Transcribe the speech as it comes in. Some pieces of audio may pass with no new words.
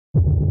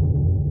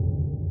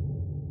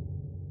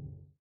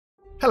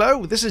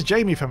Hello, this is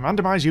Jamie from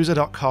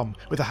RandomiseUser.com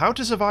with a How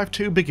to Survive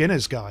 2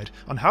 beginner's guide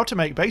on how to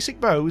make basic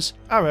bows,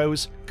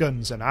 arrows,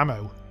 guns and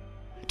ammo.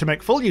 To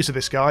make full use of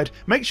this guide,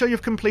 make sure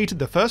you've completed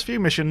the first few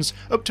missions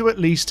up to at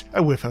least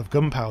a whiff of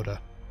gunpowder.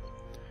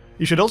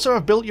 You should also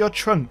have built your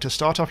trunk to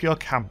start off your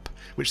camp,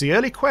 which the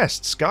early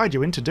quests guide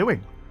you into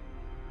doing.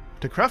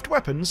 To craft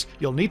weapons,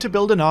 you'll need to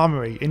build an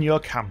armoury in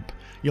your camp.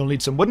 You'll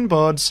need some wooden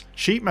boards,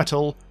 sheet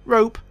metal,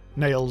 rope,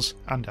 nails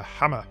and a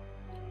hammer.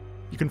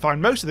 You can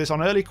find most of this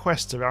on early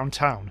quests around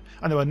town,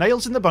 and there are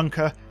nails in the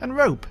bunker and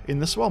rope in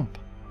the swamp.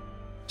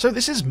 So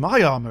this is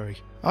my armoury.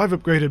 I've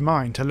upgraded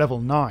mine to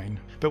level 9,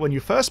 but when you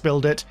first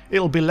build it,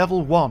 it'll be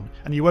level 1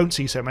 and you won't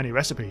see so many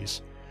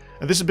recipes.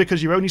 And this is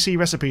because you only see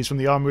recipes from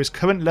the armoury's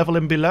current level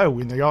and below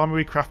in the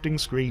armoury crafting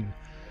screen,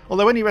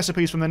 although any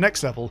recipes from the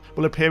next level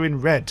will appear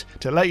in red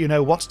to let you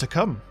know what's to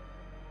come.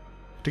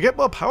 To get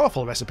more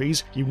powerful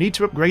recipes, you need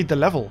to upgrade the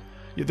level.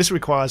 This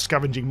requires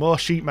scavenging more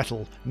sheet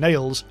metal,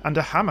 nails and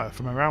a hammer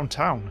from around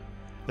town.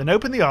 Then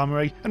open the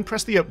armoury and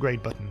press the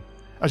upgrade button.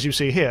 As you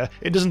see here,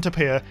 it doesn't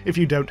appear if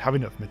you don't have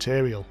enough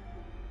material.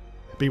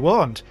 Be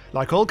warned,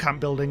 like all camp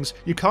buildings,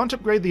 you can't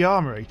upgrade the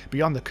armoury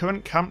beyond the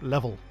current camp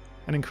level,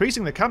 and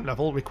increasing the camp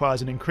level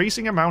requires an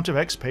increasing amount of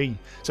XP,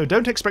 so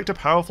don't expect a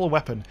powerful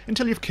weapon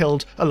until you've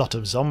killed a lot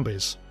of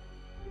zombies.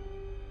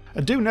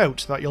 And do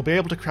note that you'll be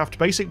able to craft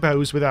basic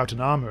bows without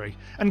an armoury,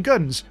 and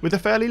guns with a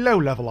fairly low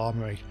level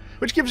armoury,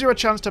 which gives you a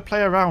chance to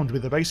play around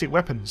with the basic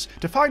weapons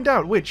to find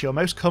out which you're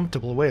most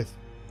comfortable with.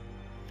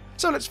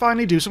 So let's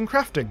finally do some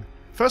crafting.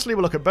 Firstly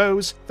we'll look at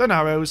bows, then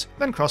arrows,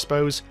 then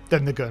crossbows,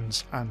 then the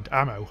guns and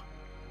ammo.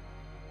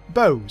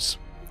 Bows.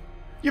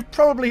 You've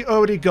probably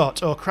already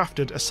got or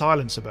crafted a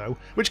silencer bow,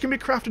 which can be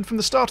crafted from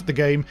the start of the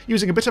game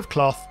using a bit of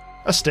cloth,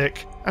 a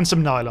stick and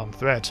some nylon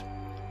thread.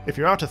 If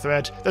you're out of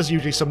thread, there's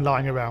usually some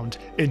lying around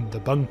in the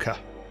bunker.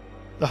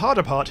 The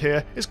harder part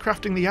here is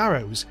crafting the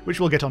arrows, which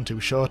we'll get onto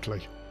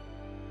shortly.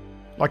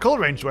 Like all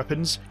ranged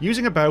weapons,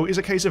 using a bow is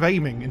a case of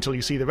aiming until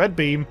you see the red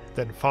beam,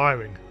 then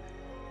firing.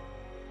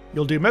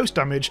 You'll do most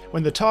damage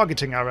when the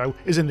targeting arrow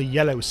is in the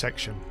yellow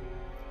section.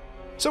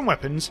 Some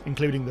weapons,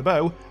 including the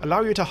bow,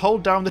 allow you to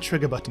hold down the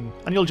trigger button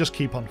and you'll just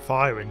keep on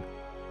firing.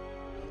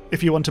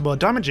 If you want a more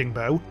damaging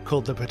bow,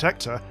 called the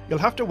Protector, you'll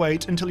have to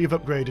wait until you've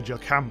upgraded your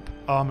camp,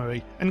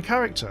 armoury and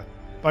character,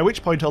 by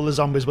which point all the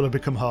zombies will have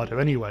become harder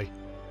anyway.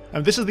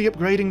 And this is the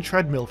upgrading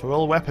treadmill for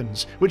all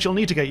weapons, which you'll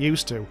need to get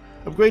used to.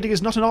 Upgrading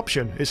is not an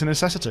option, it's a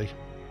necessity.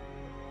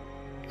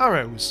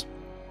 Arrows.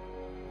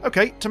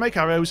 Okay, to make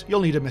arrows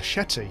you'll need a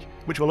machete,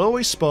 which will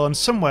always spawn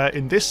somewhere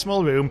in this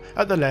small room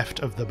at the left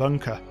of the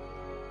bunker.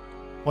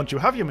 Once you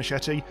have your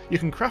machete, you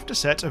can craft a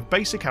set of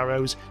basic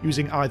arrows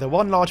using either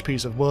one large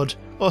piece of wood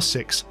or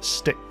 6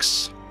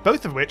 sticks,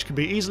 both of which can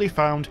be easily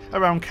found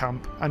around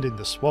camp and in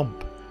the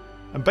swamp.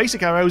 And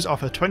basic arrows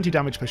offer 20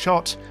 damage per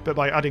shot, but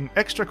by adding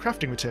extra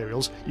crafting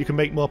materials you can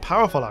make more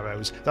powerful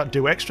arrows that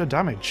do extra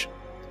damage.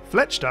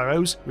 Fletched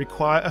arrows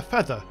require a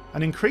feather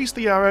and increase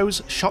the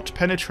arrow's shot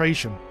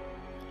penetration.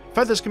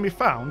 Feathers can be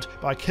found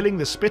by killing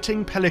the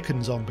spitting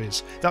pelican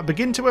zombies that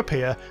begin to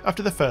appear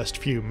after the first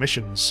few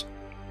missions.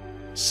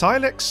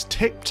 Silex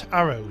tipped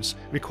arrows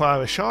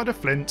require a shard of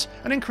flint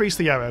and increase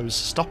the arrow's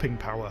stopping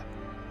power.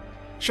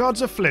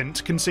 Shards of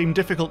flint can seem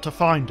difficult to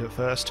find at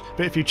first,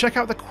 but if you check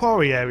out the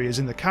quarry areas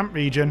in the camp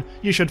region,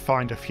 you should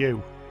find a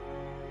few.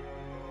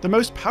 The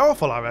most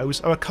powerful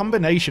arrows are a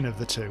combination of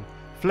the two.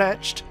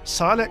 Fletched,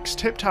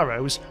 silex-tipped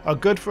arrows are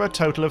good for a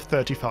total of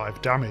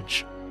 35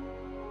 damage.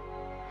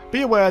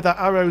 Be aware that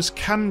arrows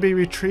can be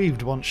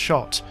retrieved once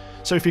shot,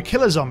 so if you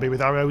kill a zombie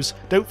with arrows,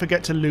 don't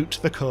forget to loot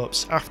the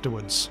corpse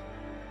afterwards.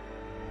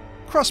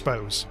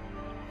 Crossbows.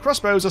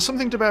 Crossbows are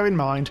something to bear in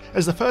mind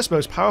as the first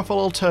most powerful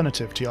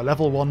alternative to your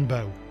level 1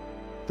 bow.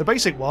 The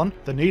basic one,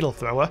 the needle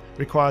thrower,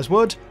 requires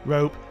wood,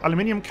 rope,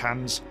 aluminium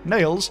cans,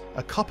 nails,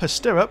 a copper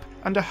stirrup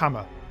and a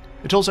hammer.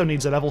 It also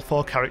needs a level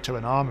 4 character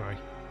and armoury.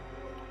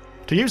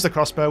 To use the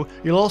crossbow,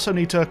 you'll also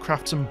need to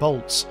craft some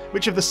bolts,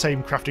 which have the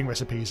same crafting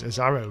recipes as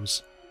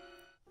arrows.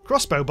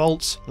 Crossbow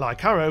bolts,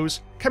 like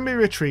arrows, can be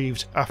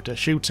retrieved after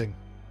shooting.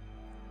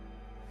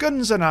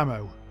 Guns and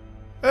ammo.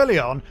 Early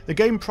on, the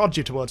game prods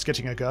you towards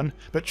getting a gun,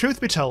 but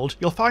truth be told,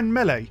 you'll find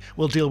melee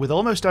will deal with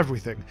almost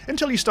everything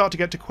until you start to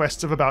get to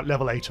quests of about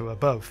level 8 or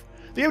above.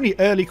 The only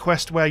early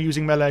quest where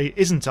using melee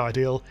isn't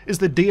ideal is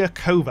the Dear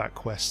Kovac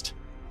quest.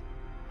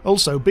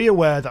 Also, be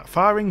aware that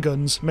firing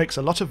guns makes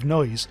a lot of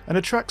noise and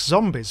attracts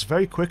zombies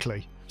very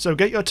quickly, so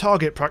get your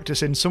target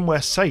practice in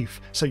somewhere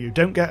safe so you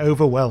don't get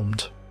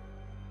overwhelmed.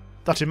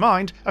 That in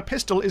mind, a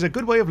pistol is a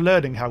good way of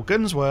learning how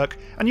guns work,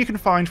 and you can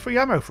find free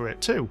ammo for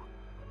it too.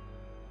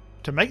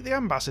 To make the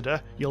ambassador,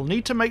 you'll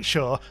need to make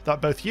sure that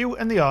both you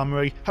and the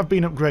armoury have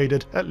been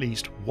upgraded at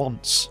least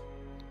once.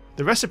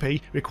 The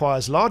recipe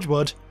requires large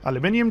wood,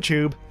 aluminium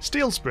tube,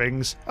 steel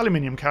springs,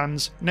 aluminium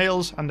cans,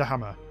 nails and a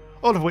hammer,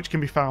 all of which can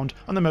be found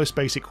on the most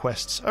basic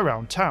quests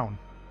around town.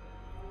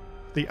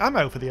 The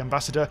ammo for the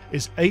ambassador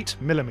is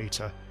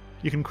 8mm.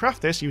 You can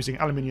craft this using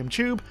aluminium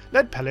tube,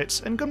 lead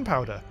pellets and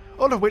gunpowder,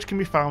 all of which can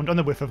be found on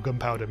the Whiff of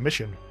Gunpowder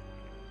mission.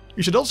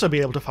 You should also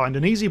be able to find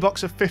an easy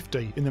box of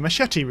 50 in the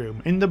machete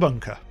room in the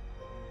bunker.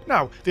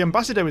 Now, the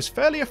Ambassador is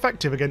fairly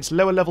effective against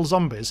lower level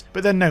zombies,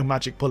 but they're no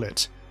magic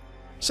bullet.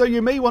 So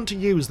you may want to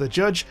use the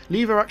Judge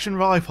lever action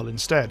rifle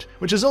instead,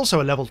 which is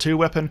also a level 2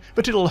 weapon,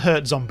 but it'll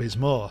hurt zombies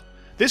more.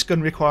 This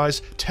gun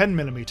requires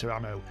 10mm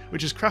ammo,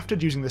 which is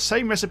crafted using the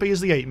same recipe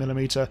as the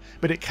 8mm,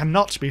 but it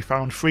cannot be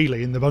found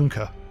freely in the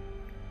bunker.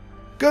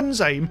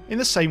 Guns aim in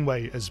the same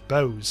way as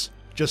bows.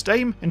 Just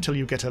aim until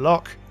you get a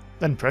lock,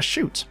 then press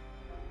shoot.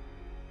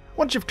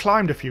 Once you've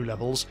climbed a few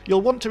levels,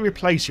 you'll want to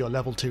replace your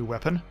level 2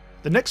 weapon.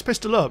 The next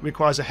pistol up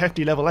requires a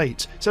hefty level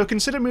 8, so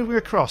consider moving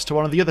across to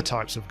one of the other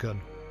types of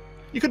gun.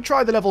 You could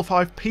try the level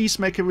 5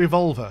 Peacemaker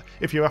revolver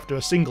if you're after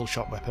a single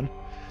shot weapon.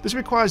 This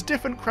requires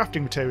different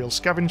crafting materials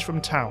scavenged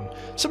from town,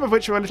 some of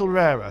which are a little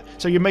rarer,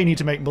 so you may need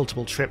to make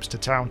multiple trips to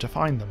town to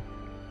find them.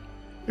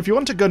 If you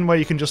want a gun where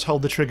you can just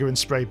hold the trigger and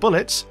spray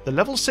bullets, the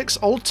level 6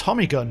 Old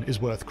Tommy gun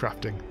is worth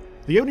crafting.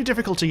 The only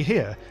difficulty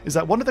here is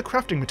that one of the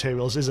crafting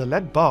materials is a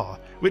lead bar,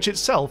 which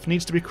itself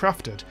needs to be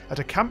crafted at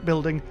a camp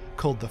building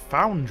called the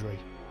Foundry.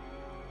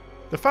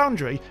 The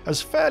Foundry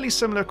has fairly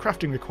similar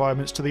crafting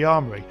requirements to the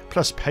Armoury,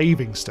 plus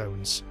paving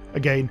stones.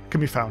 Again,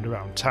 can be found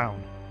around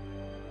town.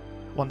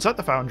 Once at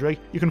the Foundry,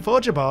 you can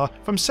forge a bar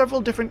from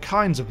several different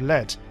kinds of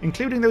lead,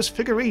 including those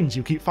figurines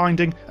you keep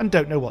finding and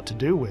don't know what to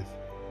do with.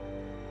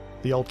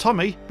 The Old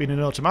Tommy, being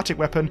an automatic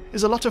weapon,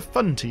 is a lot of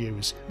fun to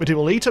use, but it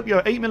will eat up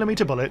your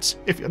 8mm bullets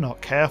if you're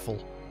not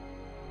careful.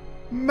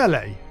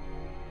 Melee.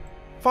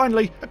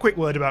 Finally, a quick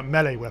word about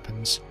melee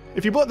weapons.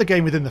 If you bought the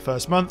game within the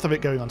first month of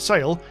it going on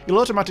sale, you'll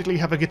automatically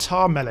have a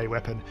guitar melee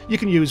weapon you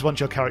can use once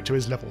your character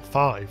is level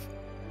 5.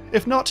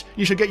 If not,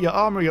 you should get your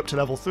armoury up to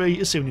level 3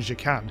 as soon as you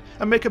can,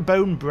 and make a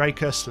bone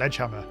breaker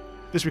sledgehammer.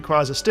 This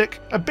requires a stick,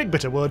 a big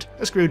bit of wood,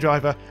 a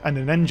screwdriver, and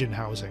an engine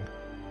housing.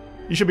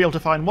 You should be able to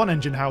find one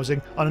engine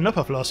housing on an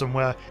upper floor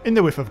somewhere in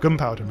the Whiff of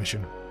Gunpowder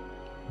mission.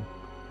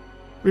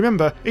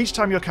 Remember, each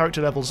time your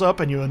character levels up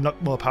and you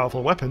unlock more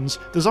powerful weapons,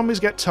 the zombies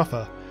get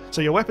tougher,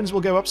 so your weapons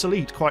will go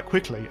obsolete quite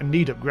quickly and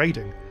need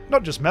upgrading.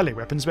 Not just melee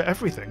weapons, but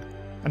everything.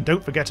 And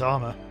don't forget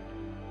armour.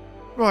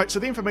 Right, so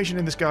the information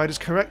in this guide is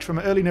correct from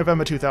early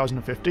November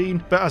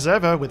 2015, but as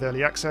ever with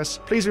early access,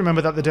 please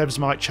remember that the devs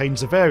might change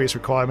the various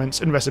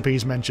requirements and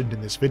recipes mentioned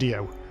in this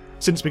video.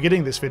 Since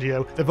beginning this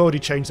video, they've already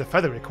changed the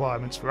feather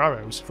requirements for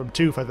arrows from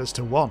 2 feathers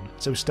to 1,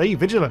 so stay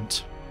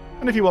vigilant!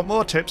 And if you want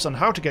more tips on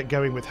how to get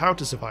going with How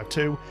to Survive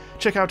 2,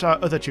 check out our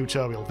other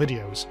tutorial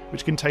videos,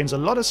 which contains a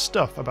lot of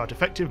stuff about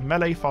effective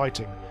melee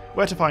fighting,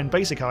 where to find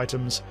basic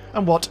items,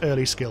 and what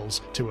early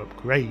skills to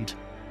upgrade.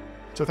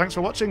 So thanks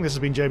for watching, this has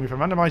been Jamie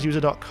from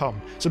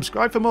randomizeuser.com.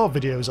 Subscribe for more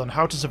videos on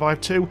How to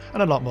Survive 2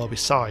 and a lot more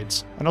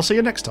besides, and I'll see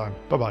you next time.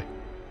 Bye bye.